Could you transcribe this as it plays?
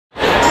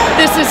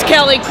This is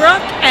Kelly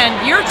Crook,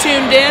 and you're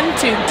tuned in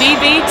to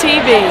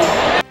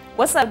DVTV.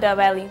 What's up, Dove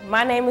Valley?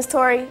 My name is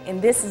Tori,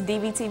 and this is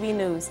DVTV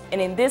News.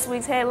 And in this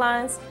week's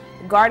headlines,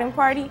 garden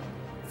party,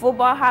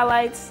 football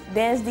highlights,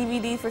 dance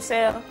DVD for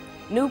sale,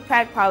 new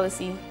pack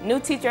policy, new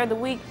teacher of the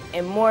week,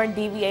 and more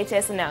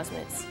DVHS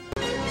announcements.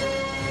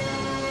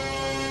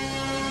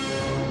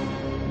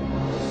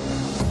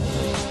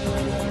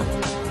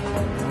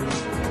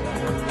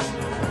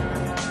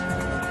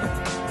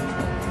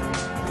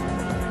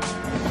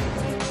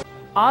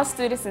 All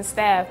students and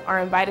staff are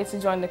invited to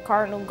join the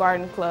Cardinal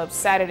Garden Club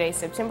Saturday,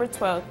 September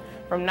 12th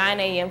from 9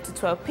 a.m. to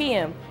 12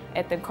 p.m.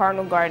 at the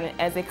Cardinal Garden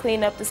as they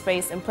clean up the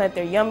space and plant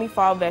their yummy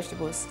fall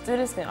vegetables.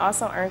 Students can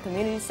also earn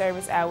community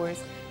service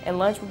hours and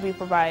lunch will be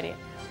provided.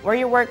 Wear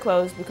your work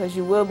clothes because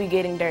you will be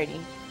getting dirty.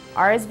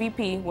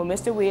 RSVP with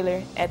Mr.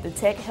 Wheeler at the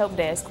Tech Help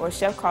Desk or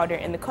Chef Calder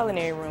in the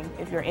culinary room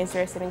if you're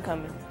interested in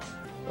coming.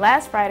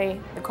 Last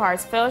Friday, the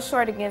Cards fell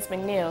short against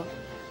McNeil.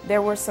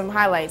 There were some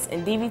highlights,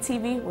 and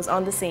DVTV was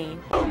on the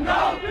scene. You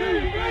know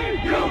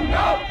TV! You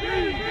know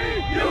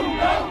TV! You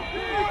know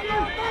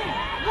TV!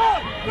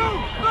 1, 2,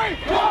 3,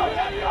 4!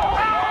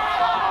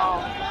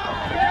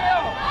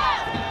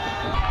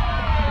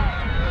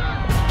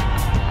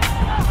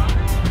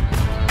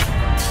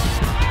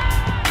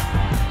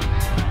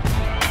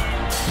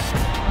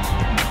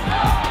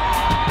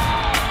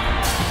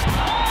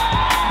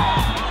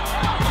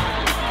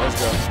 Let's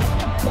go.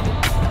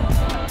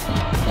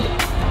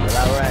 Well,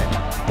 all right.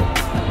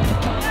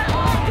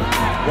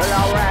 Well,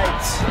 all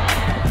right.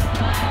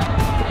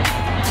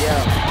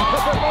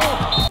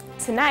 Yeah.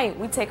 Tonight,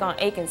 we take on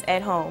Aikens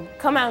at home.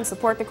 Come out and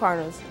support the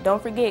Cardinals.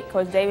 Don't forget,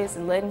 Coach Davis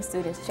is letting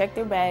students check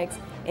their bags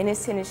in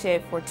his tennis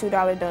shed for a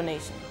 $2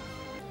 donation.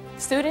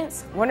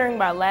 Students wondering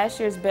about last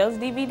year's Bells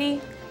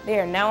DVD? They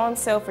are now on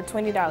sale for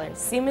 $20.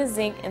 See Ms.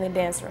 Zink in the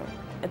dance room.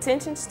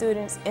 Attention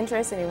students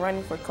interested in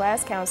running for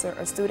class counselor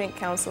or student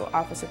council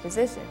officer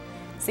position.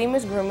 See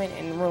Ms. Grumman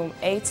in room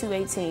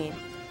A218.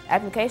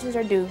 Applications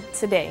are due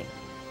today.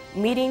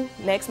 Meeting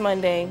next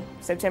Monday,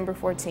 September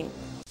 14th.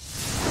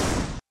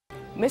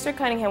 Mr.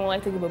 Cunningham would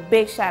like to give a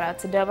big shout out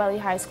to Dove Valley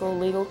High School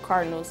Legal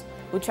Cardinals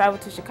who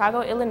traveled to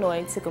Chicago,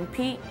 Illinois to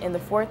compete in the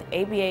 4th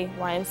ABA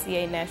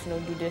YMCA National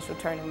Judicial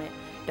Tournament.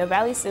 Dove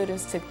Valley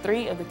students took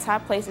 3 of the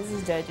top places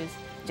as judges.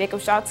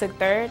 Jacob Shaw took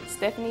 3rd,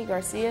 Stephanie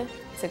Garcia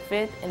took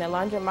 5th, and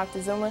Alondra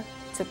Moctezuma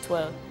took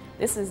 12th.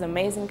 This is an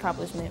amazing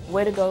accomplishment.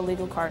 Way to go,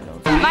 Legal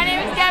Cardinals. My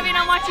name is Gabby and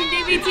I'm watching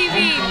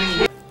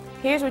DVTV.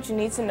 Here's what you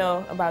need to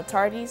know about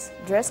tardies,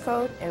 dress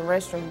code, and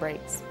restroom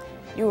breaks.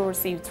 You will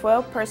receive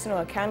 12 personal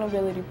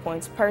accountability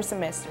points per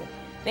semester.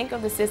 Think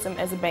of the system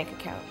as a bank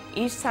account.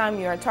 Each time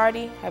you are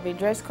tardy, have a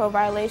dress code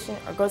violation,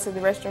 or go to the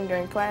restroom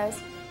during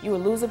class, you will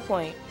lose a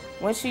point.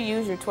 Once you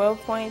use your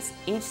 12 points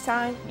each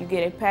time, you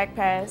get a pack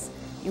pass.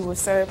 You will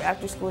serve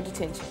after school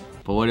detention.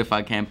 But what if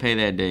I can't pay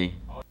that day?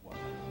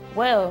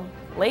 Well,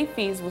 late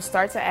fees will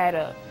start to add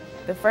up.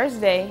 The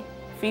first day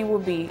fee will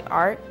be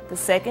art, the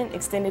second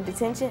extended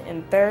detention,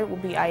 and the third will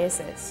be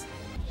ISS.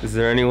 Is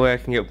there any way I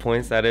can get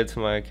points added to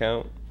my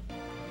account?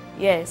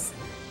 Yes,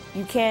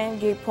 you can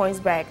get points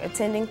back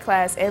attending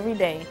class every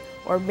day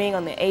or being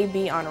on the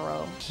AB honor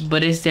roll.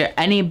 But is there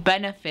any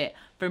benefit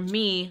for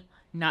me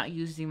not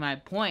using my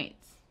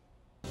points?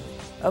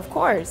 Of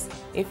course,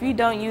 if you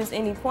don't use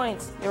any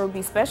points, there will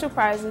be special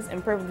prizes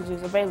and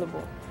privileges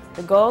available.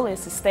 The goal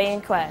is to stay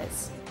in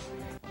class.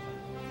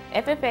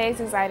 FFA is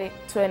excited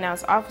to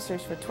announce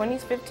officers for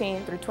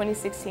 2015 through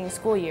 2016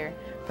 school year.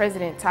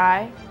 President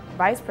Ty,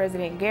 Vice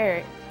President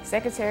Garrett,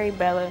 Secretary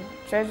Bella,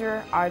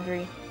 Treasurer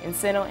Audrey, and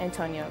Senator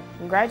Antonio.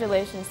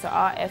 Congratulations to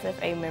all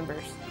FFA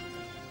members.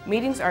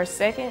 Meetings are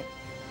second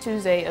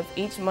Tuesday of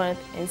each month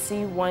in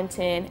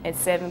C110 at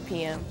 7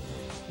 p.m.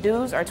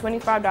 Dues are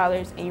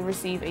 $25 and you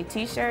receive a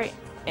t-shirt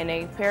and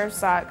a pair of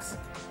socks.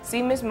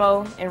 See Ms.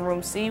 Moe in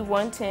room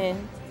C110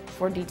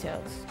 for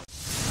details.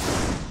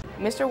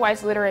 Mr.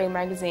 White's Literary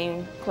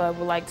Magazine Club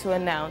would like to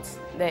announce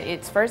that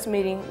its first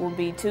meeting will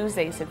be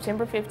Tuesday,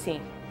 September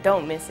 15th.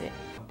 Don't miss it.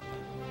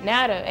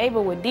 Now to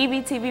Abel with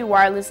DVTV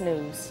Wireless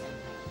News.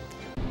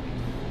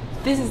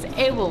 This is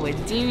Abel with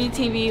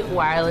DVTV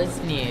Wireless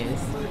News.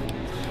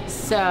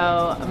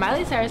 So,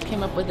 Miley Cyrus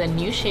came up with a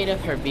new shade of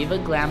her Viva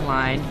Glam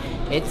line.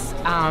 It's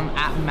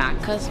at MAC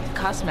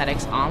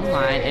Cosmetics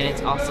online and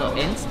it's also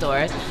in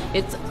stores.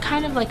 It's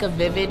kind of like a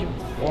vivid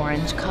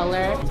orange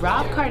color.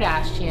 Rob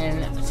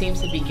Kardashian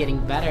seems to be getting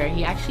better.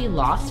 He actually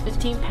lost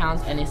 15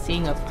 pounds and is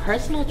seeing a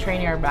personal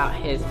trainer about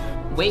his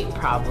weight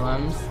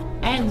problems.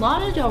 And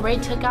Lana Del Rey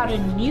took out a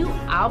new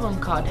album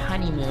called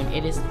Honeymoon.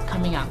 It is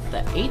coming out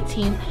the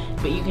 18th,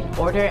 but you can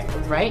order it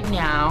right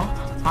now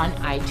on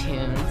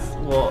iTunes.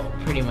 Well,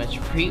 pretty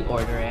much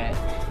pre-order it.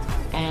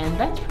 And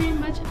that's pretty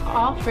much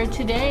all for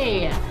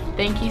today.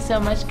 Thank you so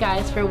much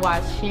guys for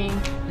watching.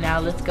 Now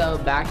let's go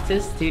back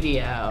to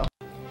studio.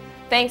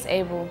 Thanks,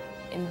 Abel.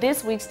 And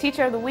this week's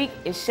Teacher of the Week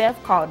is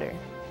Chef Calder.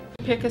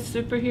 Pick a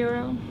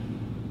superhero?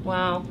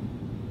 Wow,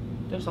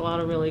 there's a lot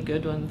of really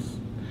good ones.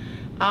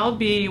 I'll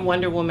be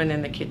Wonder Woman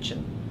in the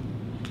kitchen.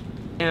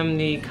 I am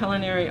the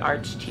culinary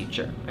arts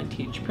teacher. I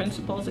teach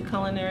principles of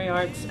culinary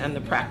arts and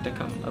the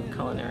practicum of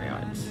culinary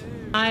arts.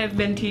 I have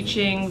been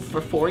teaching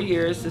for 4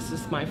 years. This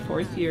is my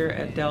 4th year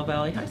at Del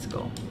Valley High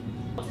School.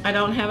 I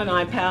don't have an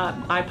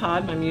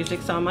iPod. My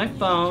music's on my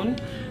phone.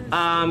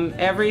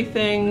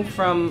 Everything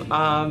from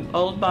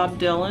old Bob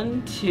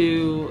Dylan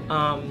to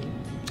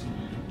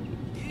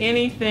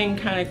anything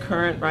kind of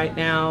current right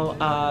now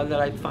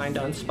that I'd find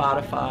on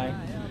Spotify.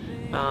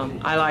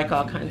 I like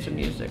all kinds of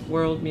music,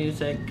 world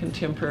music,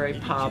 contemporary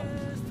pop,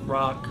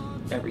 rock,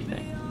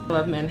 everything. I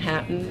love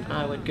Manhattan.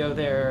 I would go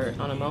there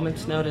on a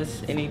moment's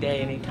notice, any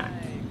day, anytime.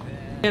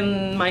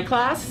 In my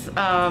class,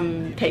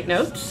 take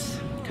notes,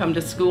 come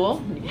to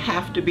school. You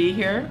have to be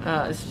here,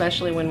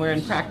 especially when we're in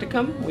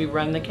practicum. We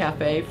run the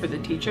cafe for the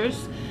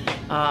teachers.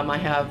 I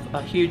have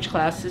a huge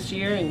class this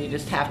year, and you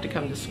just have to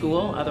come to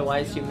school,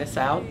 otherwise you miss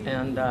out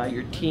and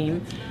your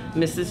team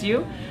misses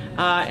you.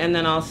 And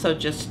then also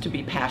just to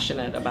be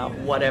passionate about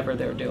whatever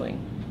they're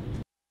doing.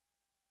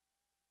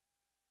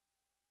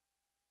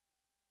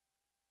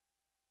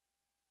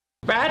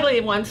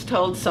 Bradley once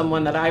told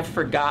someone that I've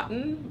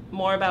forgotten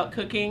more about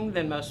cooking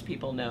than most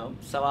people know,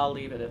 so I'll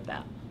leave it at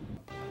that.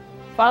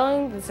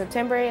 Following the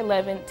September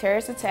 11th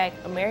terrorist attack,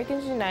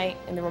 Americans unite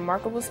in the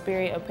remarkable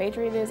spirit of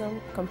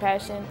patriotism,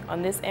 compassion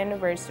on this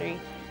anniversary.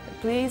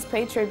 Please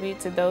pay tribute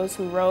to those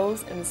who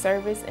rose in the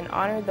service and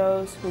honor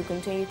those who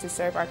continue to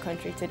serve our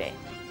country today.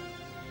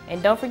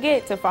 And don't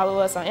forget to follow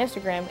us on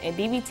Instagram at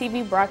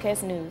DVTV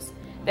Broadcast News.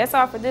 That's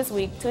all for this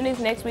week. Tune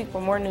in next week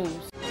for more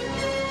news.